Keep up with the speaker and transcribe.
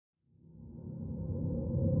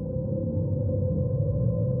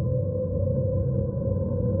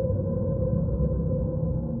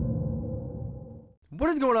What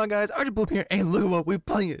is going on, guys? RJ Bloop here, and look at what we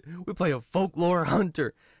play. We play a Folklore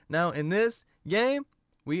Hunter. Now, in this game,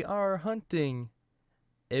 we are hunting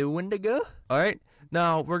a Wendigo. Alright,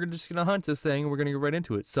 now we're just gonna hunt this thing, and we're gonna get right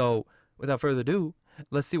into it. So, without further ado,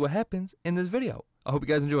 let's see what happens in this video. I hope you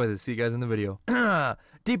guys enjoy this. See you guys in the video.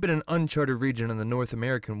 Deep in an uncharted region in the North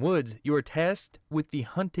American woods, you are tasked with the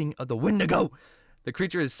hunting of the Wendigo. The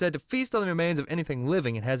creature is said to feast on the remains of anything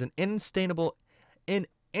living and has an insatiable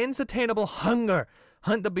hunger.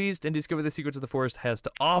 Hunt the beast and discover the secrets of the forest has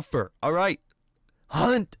to offer. Alright.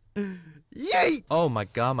 Hunt. Yay! Oh my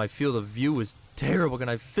god, my field of view is terrible. Can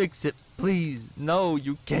I fix it, please? No,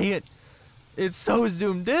 you can't. It's so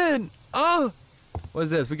zoomed in. Oh! What is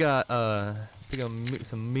this? We got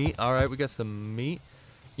some meat. Alright, we got some meat.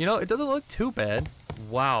 You know, it doesn't look too bad.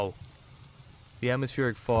 Wow. The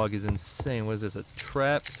atmospheric fog is insane. What is this? A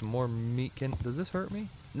trap? Some more meat. Does this hurt me?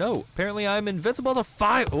 No. Apparently I'm invincible to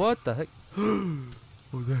fire. What the heck?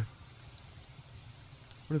 What was that?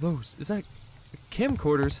 What are those? Is that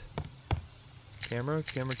camcorders? Camera.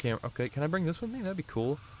 Okay, can I bring this with me? That'd be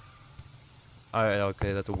cool. Alright,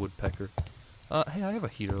 okay, that's a woodpecker. Hey, I have a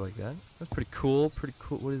heater like that. That's pretty cool.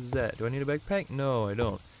 What is that? Do I need a backpack? No, I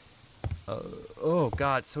don't. Oh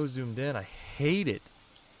god, so zoomed in. I hate it.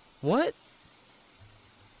 What?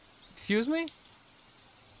 Excuse me?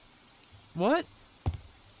 What?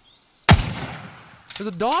 There's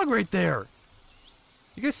a dog right there.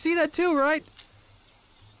 You guys see that too, right?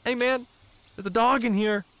 Hey man, there's a dog in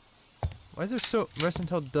here. Why is there so rest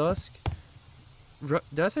until dusk?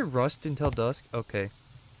 Did I say rust until dusk? Okay.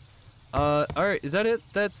 Alright, is that it?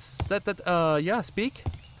 Yeah, speak.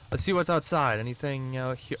 Let's see what's outside. Anything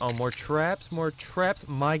out here? Oh, more traps.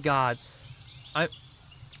 My god. I'm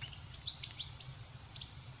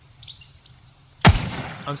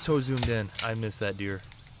so zoomed in. I missed that deer.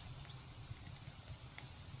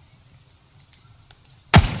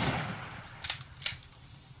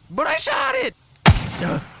 But I shot it!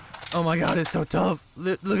 Oh my god, it's so tough.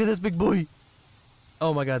 Look at this big boy.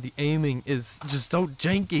 Oh my god, the aiming is just so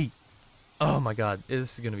janky. Oh my god,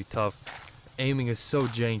 this is gonna be tough. Aiming is so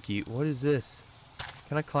janky. What is this?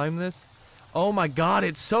 Can I climb this? Oh my god,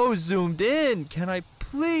 it's so zoomed in. Can I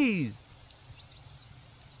please?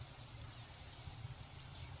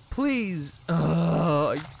 Please.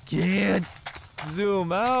 I can't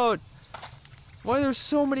zoom out. Why are there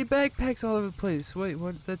so many backpacks all over the place? Wait,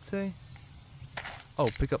 what did that say? Oh,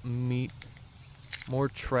 pick up meat. More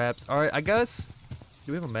traps. Alright, I guess.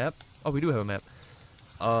 Do we have a map? Oh, we do have a map.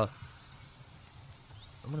 I'm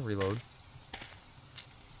gonna reload.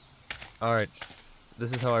 Alright.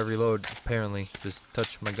 This is how I reload, apparently. Just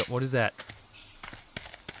touch my gun. What is that?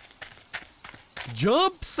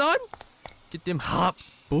 Jump, son! Get them hops,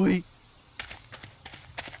 boy.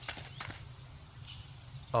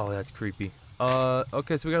 Oh, that's creepy.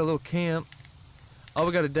 Okay, so we got a little camp. Oh,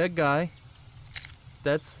 we got a dead guy.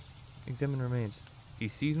 That's examine remains. He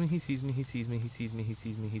sees me. It's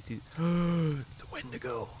a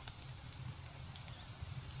Wendigo.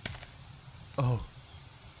 Oh,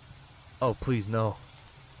 please no.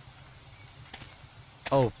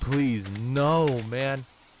 Oh, please no, man.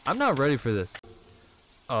 I'm not ready for this.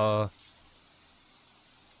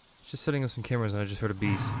 Just setting up some cameras and I just heard a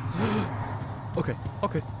beast. Okay.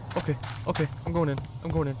 I'm going in.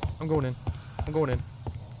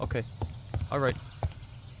 Okay. Alright.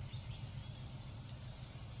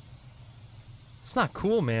 It's not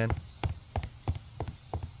cool, man.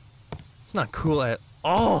 It's not cool at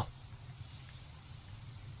all.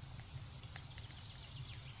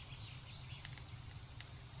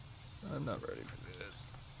 I'm not ready for this.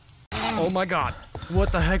 Oh my god.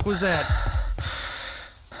 What the heck was that?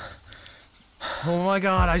 Oh my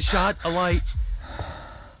god, I shot a light.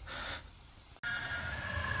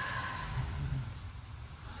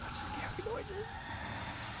 Such scary noises.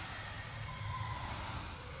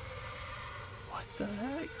 What the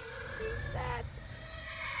heck is that?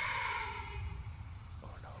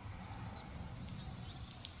 Oh no.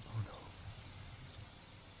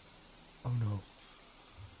 Oh no.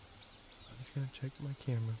 I'm just gonna check my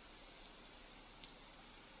cameras.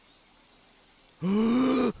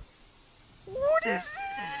 What is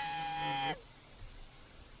this?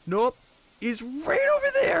 Nope. He's right over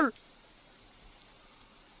there.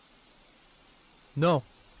 No,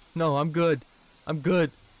 I'm good. I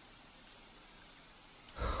don't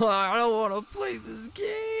want to play this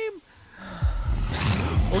game.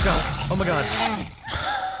 Oh god. Oh my god.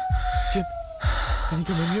 Can he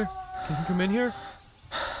come in here?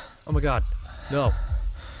 Oh my god. No.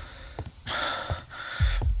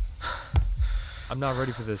 I'm not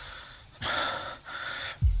ready for this.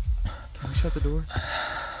 Can we shut the door?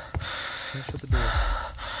 Can I shut the door?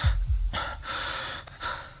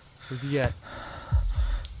 Where's he at?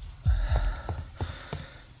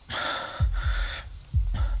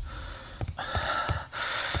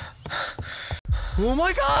 Oh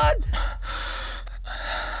my god!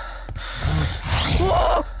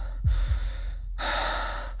 Whoa!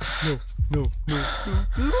 No.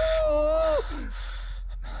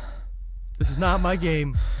 This is not my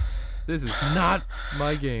game. This is not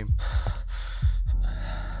my game.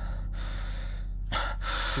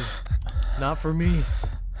 This is not for me.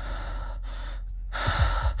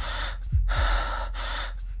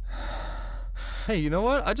 Hey, you know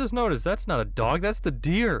what? I just noticed that's not a dog, that's the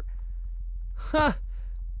deer. Ha!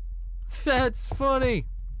 That's funny.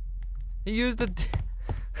 He used a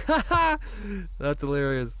haha. That's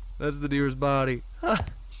hilarious. That's the deer's body. Oh,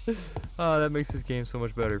 that makes this game so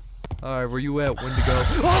much better. Alright, where you at, Wendigo?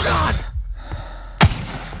 Oh god!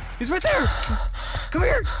 He's right there! Come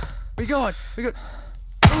here! Where you going? Where you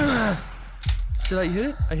going? Did I hit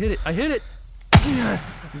it? I hit it. I hit it!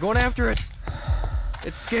 I'm going after it.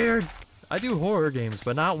 It's scared. I do horror games,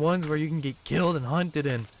 but not ones where you can get killed and hunted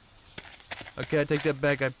in. Okay, I take that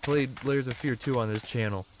back. I played Layers of Fear 2 on this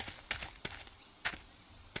channel.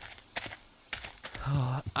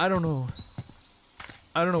 I don't know.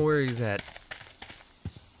 I don't know where he's at.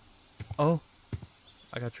 Oh,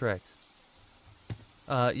 I got tracks.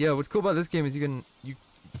 Yeah, what's cool about this game is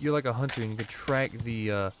you're like a hunter and you can track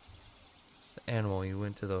the animal. You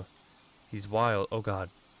went to the, he's wild. Oh god.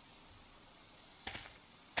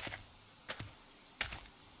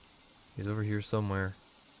 He's over here somewhere.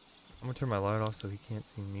 I'm gonna turn my light off so he can't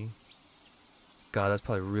see me. God, that's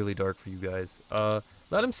probably really dark for you guys.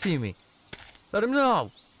 Let him see me. Let him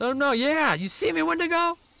know. Let him know. Yeah, you see me,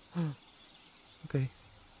 Wendigo? Okay.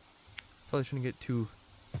 Probably shouldn't get too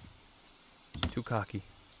cocky.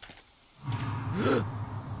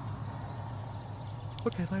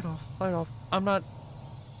 Okay, light off. Light off. I'm not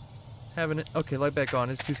having it. Okay, light back on.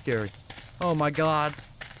 It's too scary. Oh my god.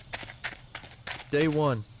 Day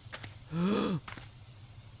one. Oh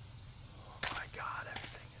my god,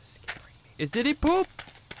 everything is scaring me. Did he poop?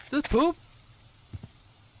 Is this poop?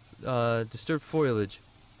 Disturbed foliage.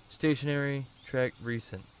 Stationary, track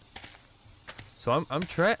recent. So I'm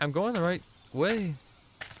going the right way.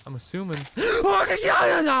 I'm assuming.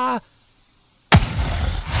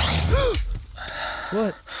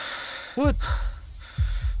 What? What?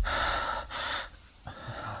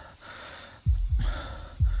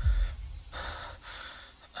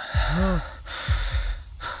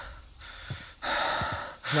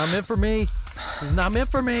 This is not meant for me. This is not meant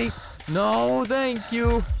for me. No, thank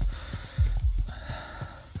you.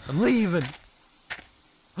 I'm leaving.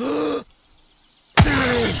 There it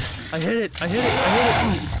is. I hit it. I hit it.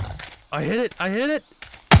 I hit it. I hit it.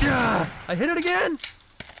 I hit it. I hit it again.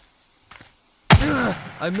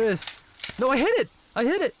 I missed. No, I hit it. I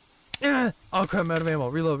hit it. Oh crap, I'm out of ammo.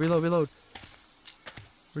 Reload, reload, reload.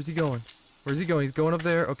 Where's he going? Where's he going? He's going up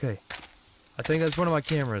there. Okay. I think that's one of my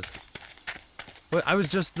cameras. Wait, I was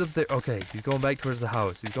just up there. Okay, he's going back towards the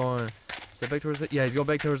house. He's going. Is that back towards the? Yeah, he's going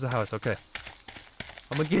back towards the house. Okay.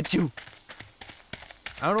 I'm gonna get you.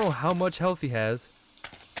 I don't know how much health he has.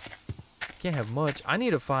 Can't have much. I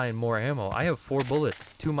need to find more ammo. I have 4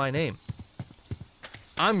 bullets to my name.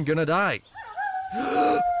 I'm gonna die.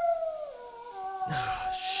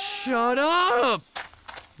 Shut up!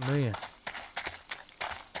 Man.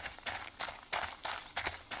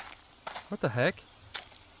 What the heck?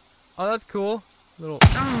 Oh, that's cool. Little.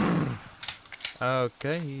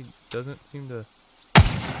 Okay, he doesn't seem to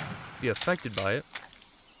be affected by it.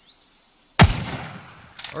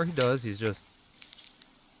 Or he does, he's just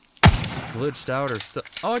glitched out or so.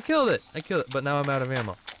 Oh, I killed it! I killed it, but now I'm out of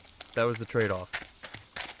ammo. That was the trade-off.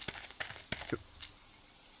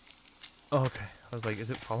 Okay, I was like, is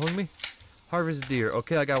it following me? Harvest deer.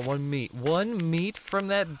 Okay, I got 1 meat. 1 meat from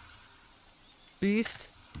that beast.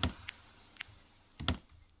 I'm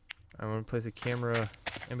gonna place a camera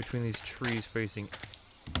in between these trees facing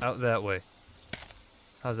out that way.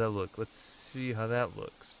 How's that look? Let's see how that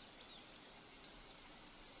looks.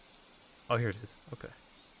 Oh, here it is. Okay.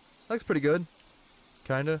 Looks pretty good.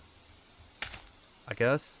 Kinda. I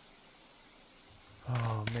guess.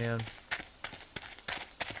 Oh, man.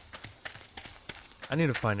 I need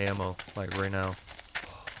to find ammo, like, right now.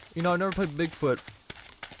 You know, I've never played Bigfoot.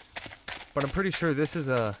 But I'm pretty sure this is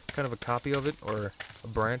a kind of a copy of it, or a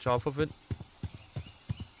branch off of it.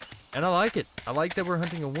 And I like it. I like that we're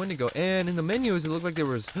hunting a Wendigo. And in the menus, it looked like there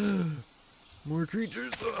was more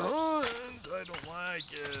creatures to hunt. I don't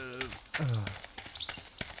like it.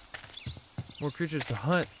 More creatures to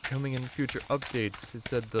hunt coming in future updates. It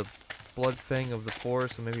said the blood fang of the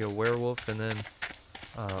forest, so maybe a werewolf, and then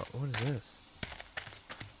what is this?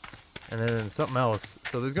 and then something else.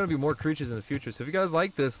 So there's gonna be more creatures in the future. So if you guys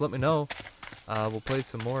like this, let me know. We'll play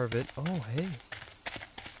some more of it. Oh, hey.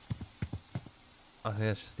 I think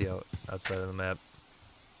that's just the outside of the map.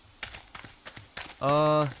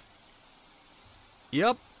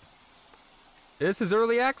 Yep. This is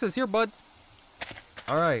early access here, buds.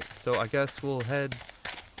 Alright, so I guess we'll head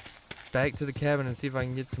back to the cabin and see if I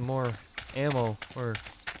can get some more ammo or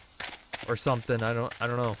something. I don't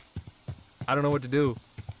know. I don't know what to do.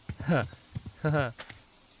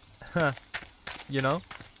 You know?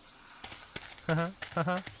 Ha!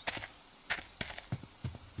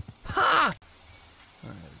 Alright,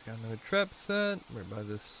 he's got another trap set. Right by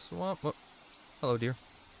this swamp. Oh, hello, dear.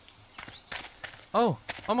 Oh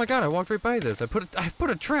my God! I walked right by this. I put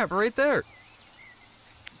a trap right there.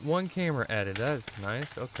 One camera added. That's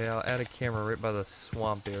nice. Okay, I'll add a camera right by the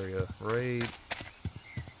swamp area. Right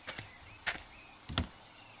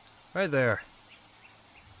there.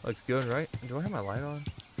 Looks good, right? Do I have my light on?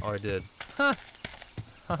 Oh, I did. Ha!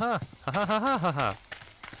 Ha ha! Ha ha ha ha ha ha!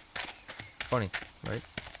 Funny, right?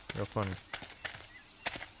 Real funny.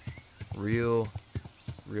 Real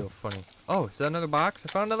funny. Oh, is that another box? I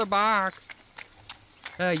found another box!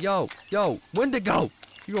 Hey, yo! Wendigo!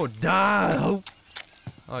 You gonna die, ho!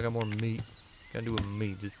 Oh, I got more meat. Gotta do with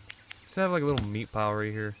meat. Just have like a little meat pile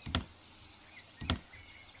right here.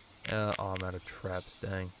 Oh, I'm out of traps,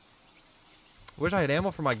 dang. Wish I had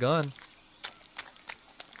ammo for my gun.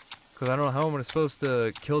 Cause I don't know how I'm supposed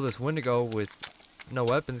to kill this Wendigo with no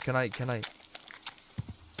weapons. Can I? What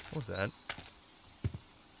was that?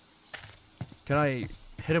 Can I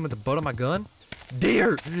hit him with the butt of my gun?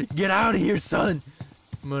 Deer! Get out of here, son!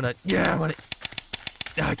 I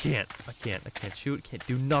can't shoot, can't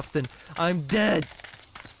do nothing. I'm dead!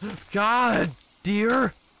 God,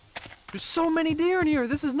 deer! There's so many deer in here.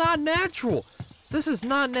 This is not natural. This is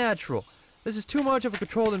not natural. This is too much of a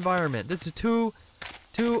controlled environment. This is too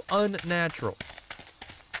unnatural.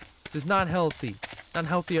 This is not healthy. Not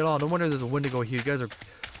healthy at all. No wonder there's a Wendigo here. You guys are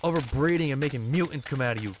overbreeding and making mutants come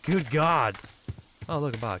out of you. Good God. Oh,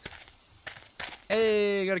 look, a box.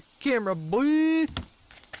 Hey, got a camera, boy.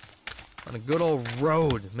 On a good old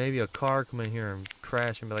road. Maybe a car come in here and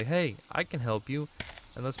crash and be like, hey, I can help you.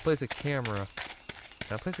 And let's place a camera.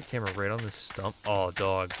 Can I place a camera right on this stump? Oh,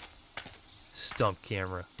 dog. Stump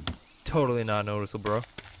camera. Totally not noticeable, bro.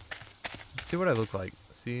 Let's see what I look like.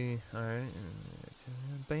 See, alright.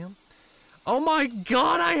 Bam. Oh my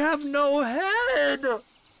God, I have no head!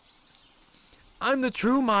 I'm the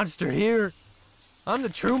true monster here. I'm the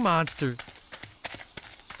true monster.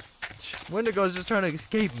 Wendigo's just trying to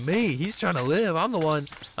escape me. He's trying to live. I'm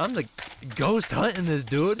the ghost hunting this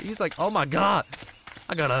dude. He's like, oh my God,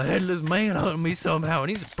 I got a headless man hunting me somehow, and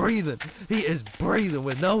he's breathing. He is breathing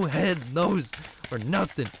with no head, nose, or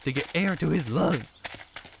nothing to get air to his lungs.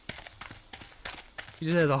 He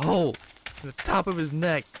just has a hole in the top of his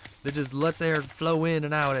neck that just lets air flow in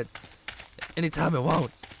and out at any time it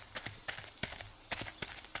wants.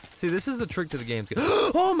 See, this is the trick to the game.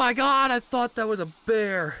 Oh my God, I thought that was a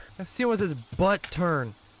bear. I see what's his butt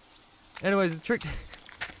turn. Anyways, the trick...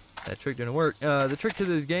 that trick didn't work. The trick to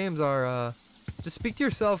these games are, just speak to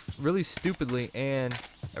yourself really stupidly and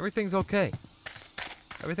everything's okay.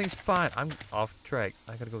 Everything's fine. I'm off track.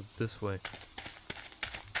 I gotta go this way.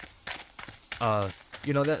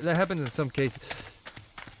 You know, that happens in some cases.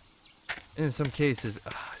 In some cases,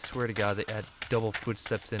 I swear to God, they add double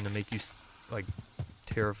footsteps in to make you, like,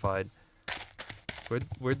 terrified.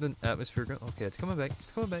 Where'd the atmosphere go? Okay, it's coming back.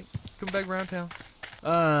 It's coming back. It's coming back around town.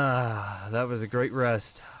 That was a great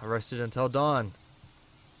rest. I rested until dawn.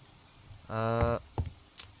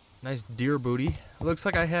 Nice deer booty. Looks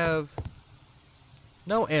like I have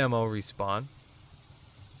no ammo respawn.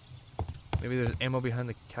 Maybe there's ammo behind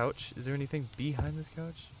the couch. Is there anything behind this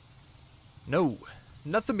couch? No.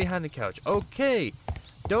 Nothing behind the couch. Okay.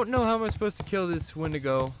 Don't know how I'm supposed to kill this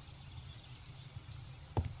Wendigo.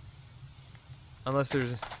 Unless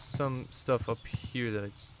there's some stuff up here that I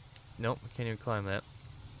just... Nope, I can't even climb that.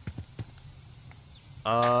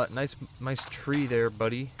 Nice tree there,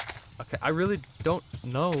 buddy. Okay, I really don't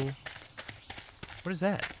know. What is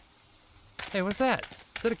that? Hey, what's that?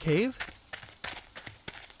 Is that a cave?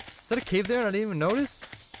 Is that a cave there and I didn't even notice?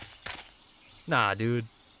 Nah, dude.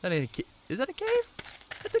 That ain't a cave. Is that a cave?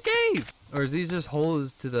 It's a cave! Or is these just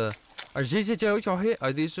holes to the... Are these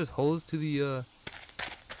just holes to the,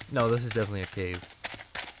 No, this is definitely a cave.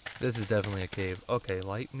 This is definitely a cave. Okay,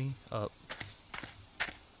 light me up.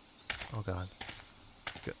 Oh God.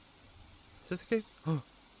 Good. Is this a cave? Oh.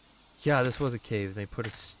 Yeah, this was a cave. They put a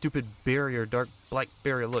stupid barrier, dark black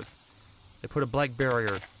barrier. Look. They put a black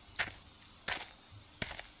barrier.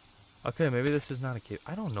 Okay, maybe this is not a cave.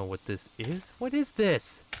 I don't know what this is. What is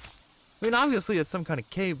this? I mean, obviously it's some kind of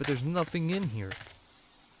cave, but there's nothing in here.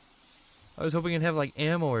 I was hoping it'd have like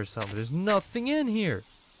ammo or something. There's nothing in here.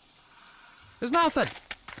 There's nothing.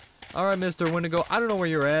 All right, Mr. Wendigo. I don't know where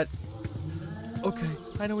you're at. Okay,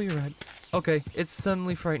 I know where you're at. Okay, it's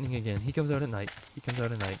suddenly frightening again. He comes out at night. He comes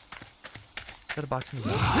out at night. Got a box in the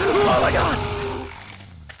back. Oh my god!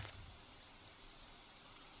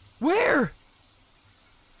 Where?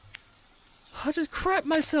 I just crapped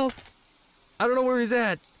myself. I don't know where he's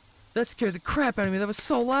at. That scared the crap out of me. That was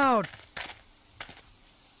so loud.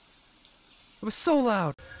 It was so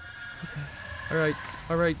loud. Okay. Alright.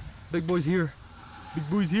 Alright. Big boy's here. Big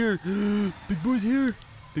boy's here. Big boy's here.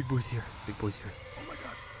 Big boy's here. Big boy's here. Oh my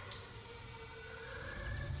god.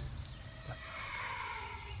 That's not okay.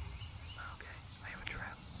 That's not okay. I have a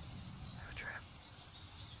trap. I have a trap.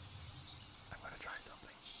 I'm gonna try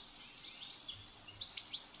something.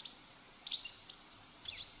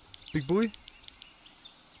 Big boy?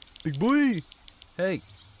 Big boy! Hey!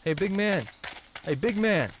 Hey, big man! Hey, big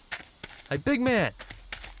man! Hey, big man!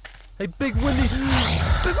 Hey, big windy!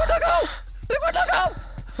 Big Wendigo! Big Wendigo!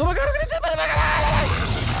 Oh my god, I'm getting chased by the Wendigo!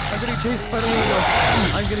 I'm getting chased by the Wendigo!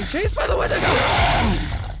 I'm getting chased by the Wendigo!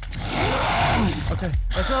 Okay,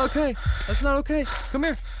 that's not okay. That's not okay. Come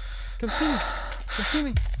here. Come see me. Come see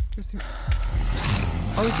me. Come see me.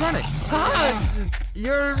 Oh, he's running. Hi!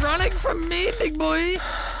 You're running from me, big boy!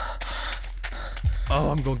 Oh,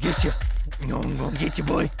 I'm gonna get you. No, I'm gonna get you,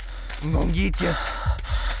 boy. I'm gonna get you.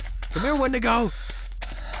 Come here, Wendigo.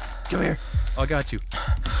 Come here. Oh, I got you.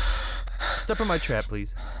 Step in my trap,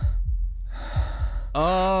 please.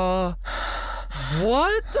 What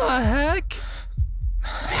the heck?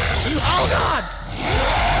 Oh, God!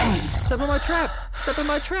 Step in my trap. Step in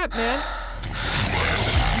my trap, man.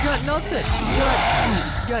 You got nothing.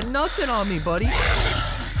 You got nothing on me, buddy.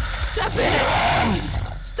 Step in it.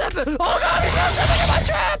 Step it! Oh god, he's not stepping in my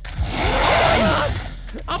trap! Oh my god!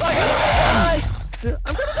 Oh my god,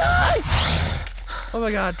 I'm gonna die! I'm gonna die! Oh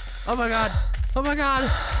my god! Oh my god! Oh my god!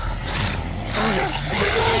 Oh my god!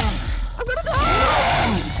 I'm gonna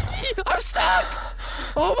die! I'm stuck!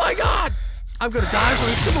 Oh my god! I'm gonna die from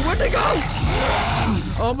a stupid Wendigo!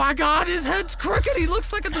 Oh my god, his head's crooked! He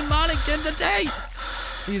looks like a demonic entity!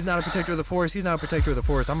 He's not a protector of the forest. He's not a protector of the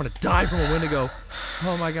forest. I'm gonna die from a Wendigo.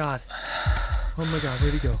 Oh my god. Oh my god,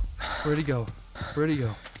 where'd he go? Where'd he go? Where'd he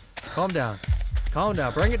go? Calm down. Calm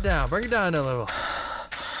down. Bring it down. Bring it down a little.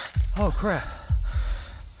 Oh crap.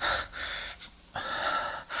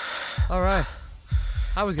 Alright.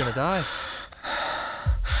 I was gonna die.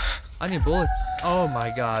 I need bullets. Oh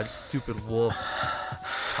my god, stupid wolf.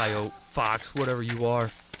 Coyote, fox, whatever you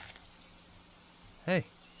are. Hey,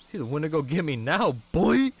 see the Wendigo get me now,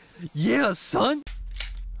 boy? Yeah, son!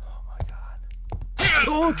 Oh my god.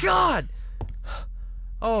 Oh god!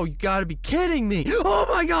 Oh, you gotta be kidding me! Oh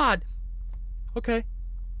my god! Okay.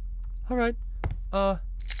 Alright. Come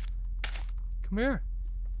here.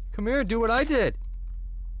 Come here, do what I did.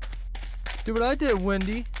 Do what I did,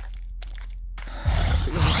 Wendy.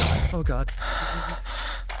 Oh god.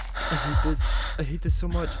 I hate this. I hate this so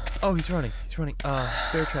much. Oh, he's running. He's running.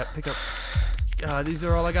 Bear trap, pick up. These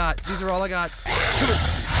are all I got. These are all I got. Come on.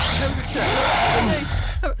 Have a good trap. Okay.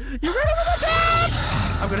 You ran over my trap!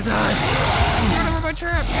 I'm gonna die. You ran over my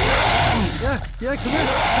trap. Yeah, come here.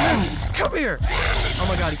 Come here. Oh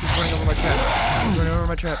my god, he keeps running over my trap. He's running over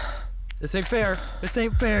my trap. This ain't fair. This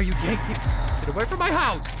ain't fair. You can't keep... Get away from my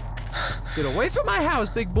house. Get away from my house,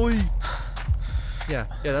 big boy. Yeah,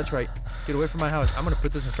 that's right. Get away from my house. I'm gonna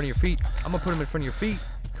put this in front of your feet. I'm gonna put him in front of your feet.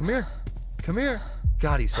 Come here. Come here.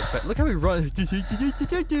 God, he's so fat. Look how he runs.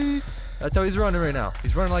 That's how he's running right now.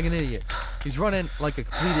 He's running like an idiot. He's running like a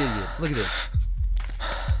complete idiot. Look at this.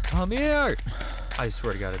 Come here. I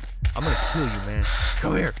swear to God, I'm gonna kill you, man.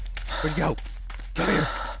 Come here. Where'd you go? Come here.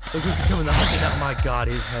 Look who's becoming the hunter now. My God,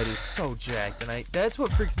 his head is so jacked, and that's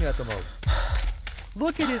what freaks me out the most.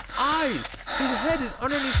 Look at his eyes. His head is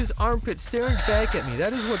underneath his armpit staring back at me.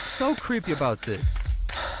 That is what's so creepy about this.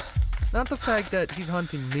 Not the fact that he's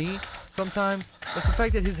hunting me sometimes, it's the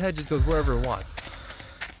fact that his head just goes wherever it wants.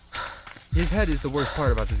 His head is the worst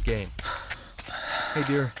part about this game. Hey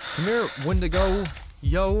dear, come here, Wendigo.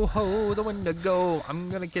 Yo ho, the Wendigo. I'm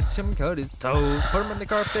gonna catch him, cut his toe, put him on the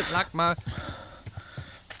carpet like my...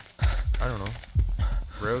 I don't know.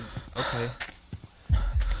 Road, okay.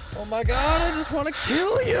 Oh my god, I just want to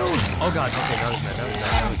kill you! Oh god, okay, that was bad,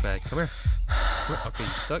 that was bad. Come here. Okay, you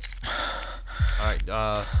stuck. Alright,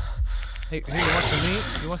 hey, you want some meat?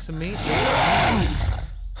 You want some meat? There's some meat.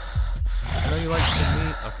 I know you like some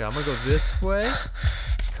meat. Okay, I'm gonna go this way.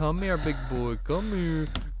 Come here, big boy. Come here.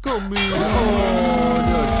 Come here. Oh,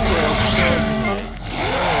 that's so upsetting.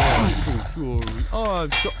 Oh,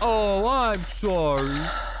 I'm so sorry. I'm sorry.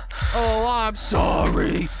 Oh, I'm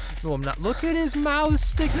sorry. No, I'm not. Look at his mouth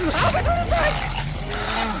stick. Oh, between his neck.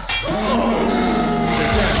 Oh,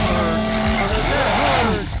 does that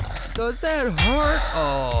hurt? Does that hurt?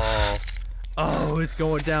 Oh. Oh, it's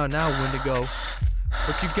going down now, Wendigo.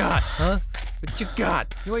 What you got, huh? What you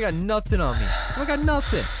got? You ain't got nothing on me. You ain't got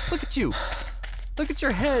nothing. Look at you. Look at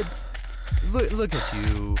your head. Look at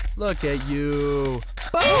you. Look at you.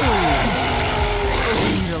 Boom!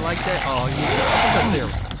 Oh, you don't like that? Oh, you used to up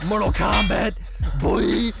there. Mortal Kombat,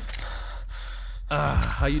 boy.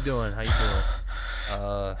 How you doing? How you doing?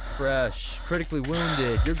 Fresh, critically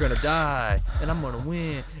wounded. You're gonna die, and I'm gonna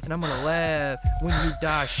win, and I'm gonna laugh when you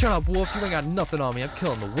die. Shut up, Wolf. You ain't got nothing on me. I'm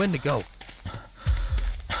killing the Wendigo.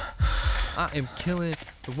 I am killing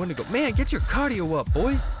the Wendigo. Man, get your cardio up,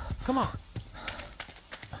 boy. Come on.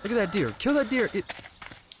 Look at that deer. Kill that deer.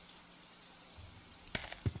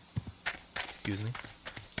 Excuse me.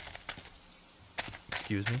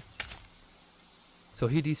 Excuse me. So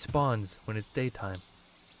he despawns when it's daytime.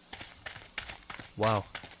 Wow.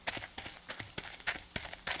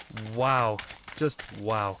 Wow. Just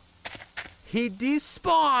wow. He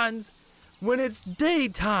despawns when it's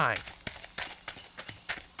daytime.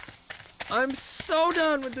 I'm so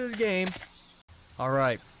done with this game.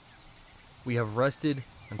 Alright. We have rested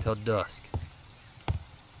until dusk.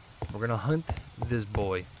 We're gonna hunt this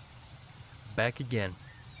boy. Back again.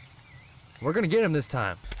 We're gonna get him this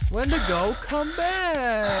time. Wendigo, come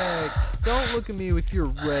back! Don't look at me with your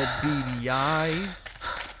red beady eyes.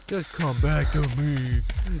 Just come back to me.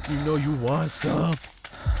 You know you want some.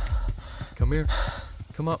 Come here.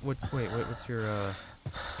 Come up. Wait, what's your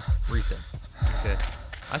recent? Okay.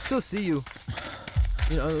 I still see you.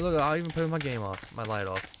 You know, look, I'll even put my game off, my light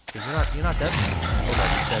off. Cause you're not that big. Hold on,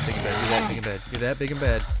 you're that big and bad. You're that big and bad. You're that big and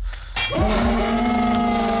bad.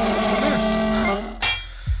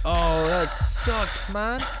 Oh, that sucks,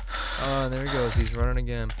 man. Oh, there he goes. He's running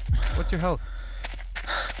again. What's your health?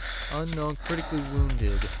 Unknown, critically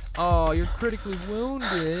wounded. Oh, you're critically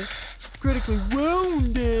wounded. Critically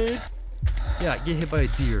wounded. Yeah, get hit by a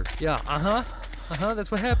deer. Yeah,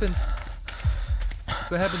 that's what happens.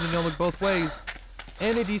 That's what happens when you don't look both ways.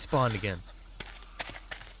 And they despawned again.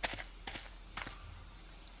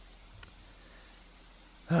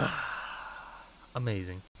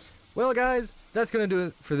 Amazing. Well, guys, that's gonna do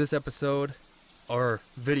it for this episode or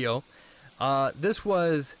video. This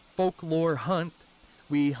was Folklore Hunt.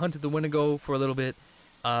 We hunted the Wendigo for a little bit.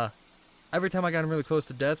 Every time I got him really close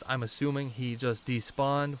to death, I'm assuming he just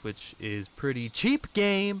despawned, which is pretty cheap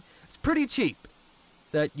game. It's pretty cheap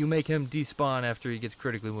that you make him despawn after he gets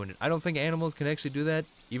critically wounded. I don't think animals can actually do that,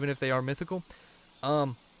 even if they are mythical.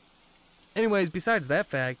 Anyways, besides that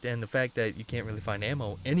fact, and the fact that you can't really find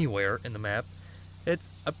ammo anywhere in the map,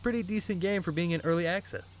 it's a pretty decent game for being in early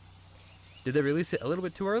access. Did they release it a little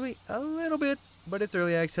bit too early? A little bit, but it's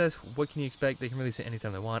early access. What can you expect? They can release it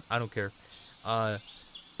anytime they want. I don't care.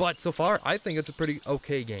 But so far, I think it's a pretty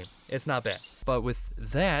okay game. It's not bad. But with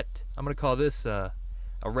that, I'm going to call this a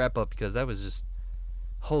wrap-up because that was just...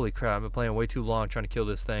 Holy crap, I've been playing way too long trying to kill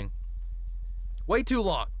this thing. Way too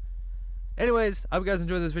long! Anyways, I hope you guys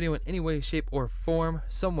enjoyed this video in any way, shape, or form.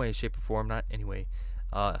 Some way, shape, or form, not any way.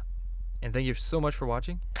 And thank you so much for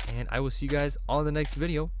watching, and I will see you guys on the next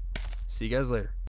video. See you guys later.